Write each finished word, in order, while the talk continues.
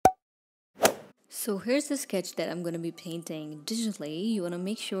So here's the sketch that I'm going to be painting digitally. You want to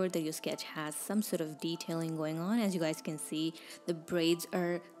make sure that your sketch has some sort of detailing going on. As you guys can see, the braids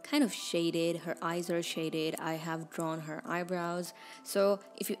are kind of shaded, her eyes are shaded, I have drawn her eyebrows. So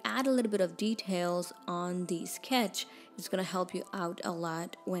if you add a little bit of details on the sketch, it's going to help you out a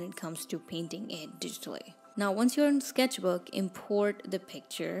lot when it comes to painting it digitally. Now, once you're in Sketchbook, import the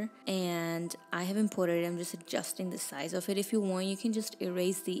picture, and I have imported it. I'm just adjusting the size of it. If you want, you can just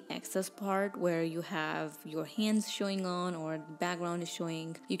erase the excess part where you have your hands showing on or the background is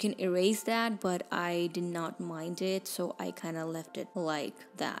showing. You can erase that, but I did not mind it, so I kind of left it like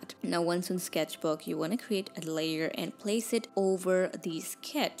that. Now, once in Sketchbook, you want to create a layer and place it over the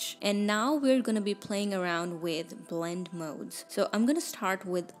sketch. And now we're going to be playing around with blend modes. So I'm going to start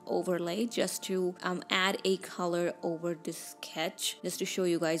with overlay just to add a color over the sketch, just to show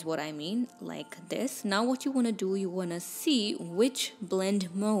you guys what I mean, like this. Now what you want to do, you want to see which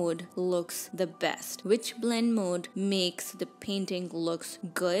blend mode looks the best, which blend mode makes the painting looks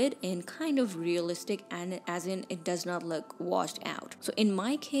good and kind of realistic, and as in it does not look washed out. So in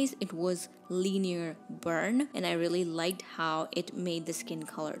my case, it was linear burn, and I really liked how it made the skin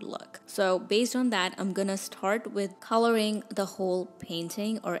color look. So based on that, I'm gonna start with coloring the whole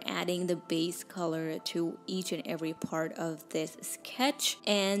painting or adding the base color to each and every part of this sketch.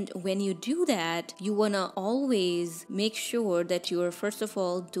 And when you do that, you wanna always make sure that you're first of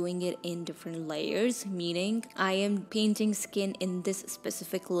all doing it in different layers, meaning I am painting skin in this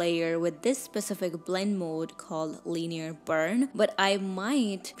specific layer with this specific blend mode called linear burn, but I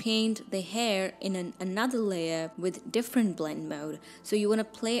might paint the hair in another layer with different blend mode. So you want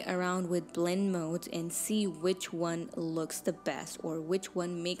to play around with blend modes and see which one looks the best or which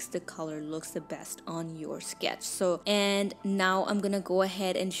one makes the color looks the best on your sketch. So, and now I'm gonna go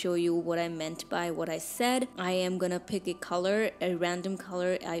ahead and show you what I meant by what I said. I am gonna pick a color, a random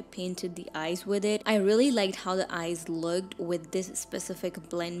color. I painted the eyes with it. I really liked how the eyes looked with this specific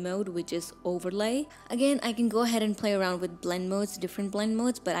blend mode, which is overlay. Again, I can go ahead and play around with blend modes, different blend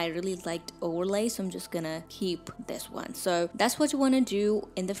modes, but I really liked overlay, so I'm just gonna keep this one. So that's what you want to do.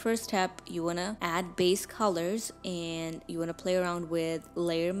 In the first step, you want to add base colors and you want to play around with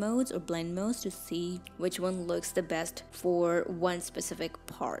layer modes or blend modes to see which one looks the best for one specific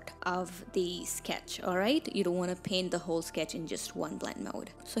part of the sketch. All right, you don't want to paint the whole sketch in just one blend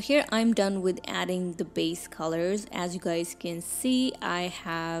mode. So here I'm done with adding the base colors. As you guys can see, I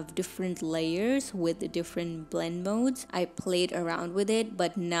have different layers with the different blend modes. I played around with it,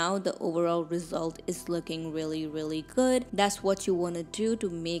 but now the overall result is looking really good. That's what you want to do to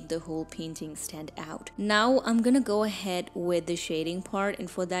make the whole painting stand out. Now I'm gonna go ahead with the shading part, and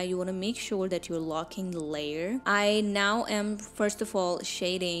for that you want to make sure that you're locking the layer. I now am first of all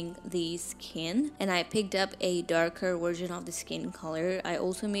shading the skin, and I picked up a darker version of the skin color. I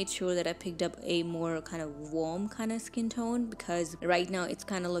also made sure that I picked up a more kind of warm kind of skin tone because right now it's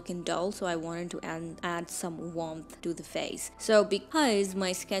kind of looking dull, so I wanted to add some warmth to the face. So because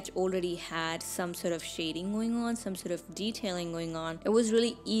my sketch already had some sort of shading going on, some sort of detailing going on, it was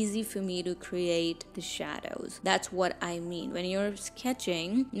really easy for me to create the shadows. That's what I mean. When you're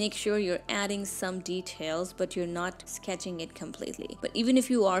sketching, make sure you're adding some details, but you're not sketching it completely. But even if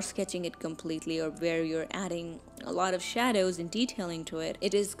you are sketching it completely or where you're adding a lot of shadows and detailing to it,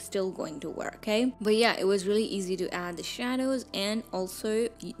 it is still going to work, okay? But yeah, it was really easy to add the shadows, and also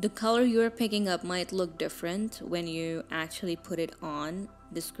the color you're picking up might look different when you actually put it on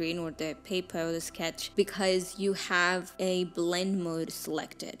the screen or the paper or the sketch because you have a blend mode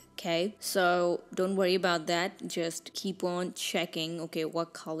selected, okay? So don't worry about that. Just keep on checking, okay,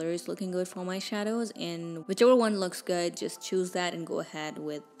 what color is looking good for my shadows, and whichever one looks good, just choose that and go ahead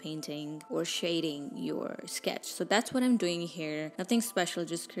with painting or shading your sketch. So that's what I'm doing here. Nothing special,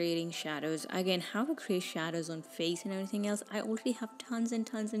 just creating shadows. Again, how to create shadows on face and everything else, I already have tons and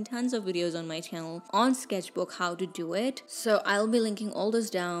tons and tons of videos on my channel on Sketchbook how to do it. So I'll be linking all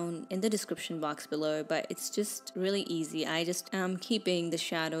those down in the description box below, but it's just really easy. I just am keeping the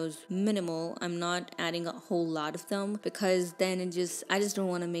shadows minimal. I'm not adding a whole lot of them because then I just don't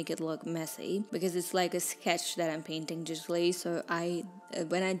want to make it look messy because it's like a sketch that I'm painting digitally. So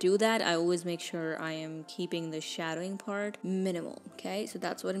when I do that, I always make sure I am keeping the shadowing part minimal, okay? So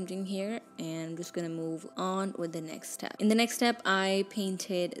that's what I'm doing here, and I'm just gonna move on with the next step. In the next step, I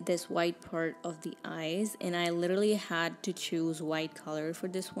painted this white part of the eyes, and I literally had to choose white color for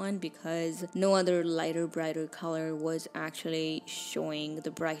this one because no other lighter, brighter color was actually showing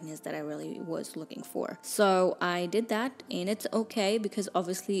the brightness that I really was looking for. So I did that, and it's okay because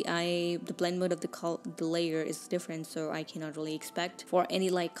obviously the blend mode of the layer is different, so I cannot really expect for or any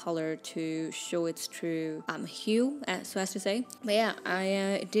light color to show its true hue, so as to say. But yeah,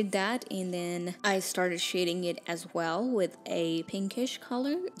 I did that, and then I started shading it as well with a pinkish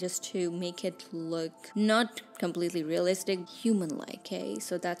color just to make it look not completely realistic, human-like. Okay,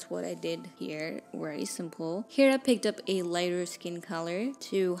 so that's what I did here. Very simple. Here I picked up a lighter skin color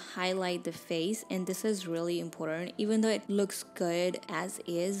to highlight the face, and this is really important, even though it looks good as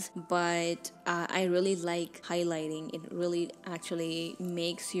is, but I really like highlighting. It really actually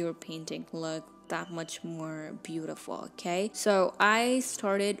makes your painting look that much more beautiful. Okay, so I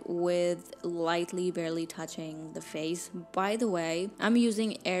started with lightly barely touching the face. By the way, I'm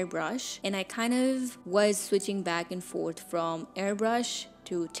using airbrush, and I kind of was switching back and forth from airbrush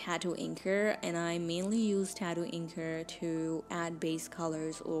to tattoo inker, and I mainly use tattoo inker to add base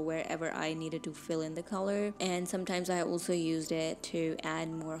colors or wherever I needed to fill in the color, and sometimes I also used it to add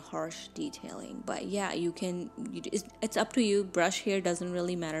more harsh detailing. But yeah, it's up to you. Brush here doesn't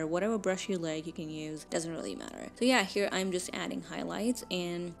really matter. Whatever brush you like you can use, doesn't really matter. So yeah, here I'm just adding highlights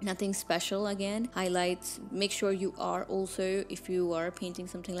and nothing special. Again, highlights, make sure you are also, if you are painting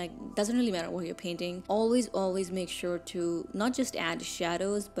something, like, doesn't really matter what you're painting, always make sure to not just add shadows,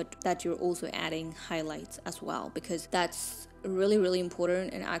 but that you're also adding highlights as well, because that's really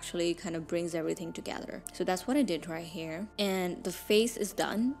important and actually kind of brings everything together. So that's what I did right here, and the face is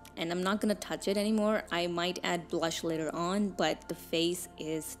done, and I'm not gonna touch it anymore. I might add blush later on, but the face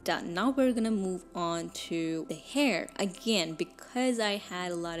is done. Now we're gonna move on to the hair. Again, because I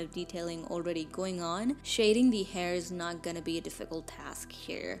had a lot of detailing already going on, shading the hair is not gonna be a difficult task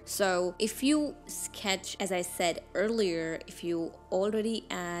here. So if you sketch, as I said earlier, if you already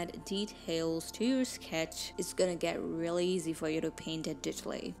add details to your sketch, it's gonna get really easy for you to paint it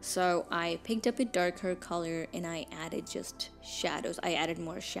digitally. So I picked up a darker color and I added just shadows. I added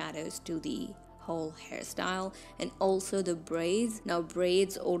more shadows to the whole hairstyle, and also the braids. Now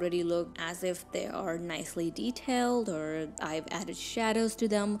braids already look as if they are nicely detailed, or I've added shadows to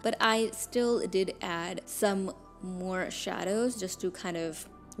them, but I still did add some more shadows just to kind of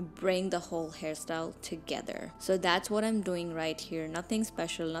bring the whole hairstyle together. So that's what I'm doing right here. Nothing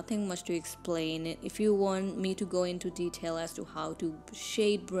special, nothing much to explain. If you want me to go into detail as to how to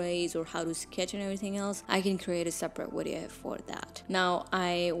shade braids or how to sketch and everything else, I can create a separate video for that. Now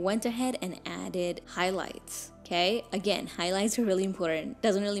I went ahead and added highlights. Okay, again, highlights are really important.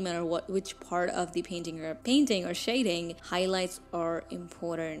 Doesn't really matter which part of the painting you're painting or shading, highlights are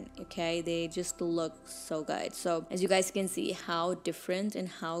important. Okay, they just look so good. So as you guys can see how different and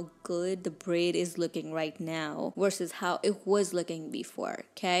how good the braid is looking right now versus how it was looking before.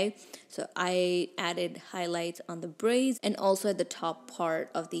 Okay, so I added highlights on the braids and also at the top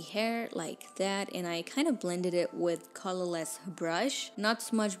part of the hair like that, and I kind of blended it with colorless brush, not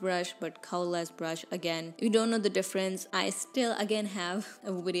smudge brush but colorless brush. Again, if you don't know the difference, I still again have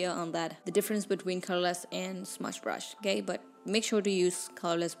a video on that, the difference between colorless and smudge brush. Okay, but make sure to use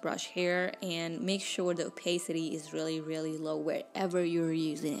colorless brush here, and make sure the opacity is really low wherever you're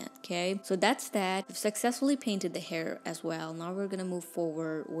using it. Okay, so that's that. I've successfully painted the hair as well. Now we're gonna move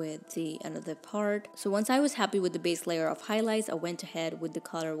forward with the another part. So once I was happy with the base layer of highlights, I went ahead with the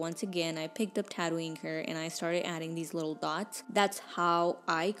color once again. I picked up tattoo inker and I started adding these little dots. That's how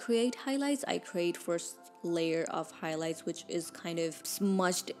I create highlights. I create first layer of highlights, which is kind of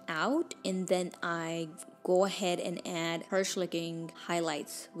smudged out, and then I go ahead and add harsh looking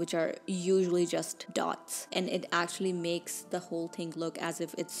highlights, which are usually just dots, and it actually makes the whole thing look as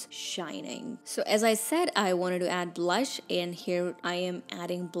if it's shining. So as I said, I wanted to add blush, and here I am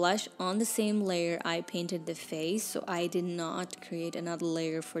adding blush on the same layer I painted the face. So I did not create another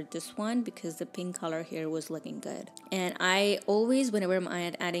layer for this one because the pink color here was looking good. And I always, whenever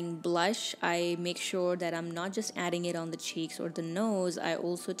I'm adding blush, I make sure that I'm not just adding it on the cheeks or the nose. I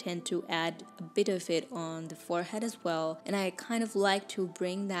also tend to add a bit of it on the forehead as well, and I kind of like to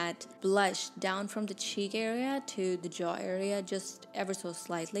bring that blush down from the cheek area to the jaw area just ever so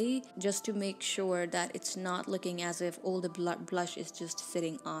slightly, just to make sure that it's not looking as if all the blush is just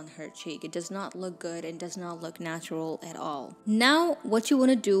sitting on her cheek. It does not look good and does not look natural at all. Now what you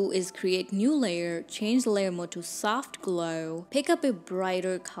want to do is create new layer, change the layer mode to soft glow, pick up a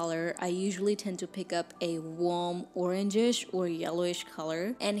brighter color. I usually tend to pick up a warm orangish or yellowish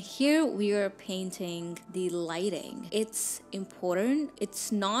color, and here we are painting the lighting. It's important.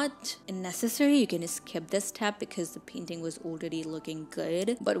 It's not necessary. You can skip this step because the painting was already looking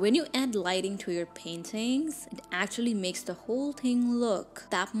good. But when you add lighting to your paintings, it actually makes the whole thing look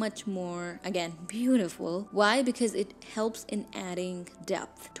that much more, again, beautiful. Why? Because it helps in adding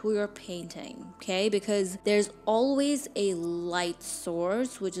depth to your painting, okay? Because there's always a light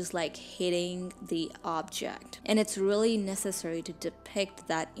source which is like hitting the object, and it's really necessary to depict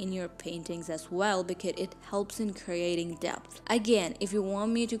that in your paintings as well because it helps in creating depth. Again, if you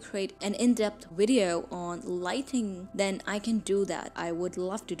want me to create an in-depth video on lighting, then I can do that. I would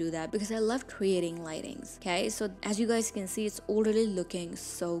love to do that because I love creating lightings, okay? So as you guys can see, it's already looking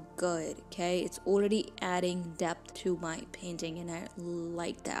so good, okay? It's already adding depth to my painting and I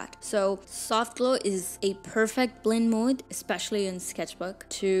like that. So soft glow is a perfect blend mode, especially in Sketchbook,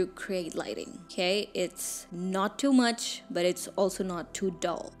 to create lighting, okay? It's not too much, but it's also not too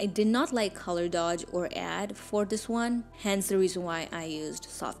dull. I did not like color dodge or add for this one, hence the reason why I used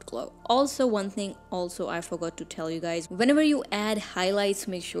soft glow. Also, one thing also I forgot to tell you guys, whenever you add highlights,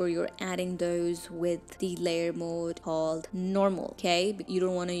 make sure you're adding those with the layer mode called normal, okay? You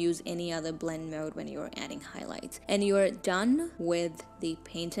don't want to use any other blend mode when you're adding highlights. And you're done with the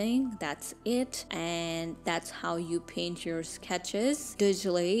painting. That's it, and that's how you paint your sketches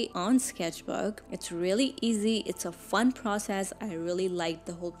digitally on Sketchbook. It's really easy. It's a fun process. I really liked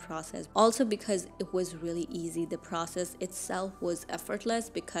the whole process. Also because it was really easy. The process itself was effortless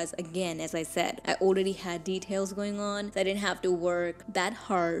because, again, as I said, I already had details going on, so I didn't have to work that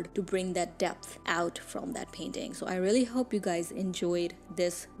hard to bring that depth out from that painting. So I really hope you guys enjoyed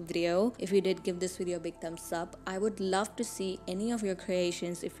this video. If you did, give this video a big thumbs up. I would love to see any of your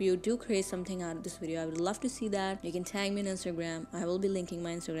creations. If you do create something out of this video, I would love to see that. You can tag me on Instagram. I will be linking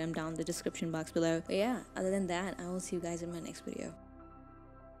my Instagram down in the description box below. But yeah, other than that, I will see you guys in my next video.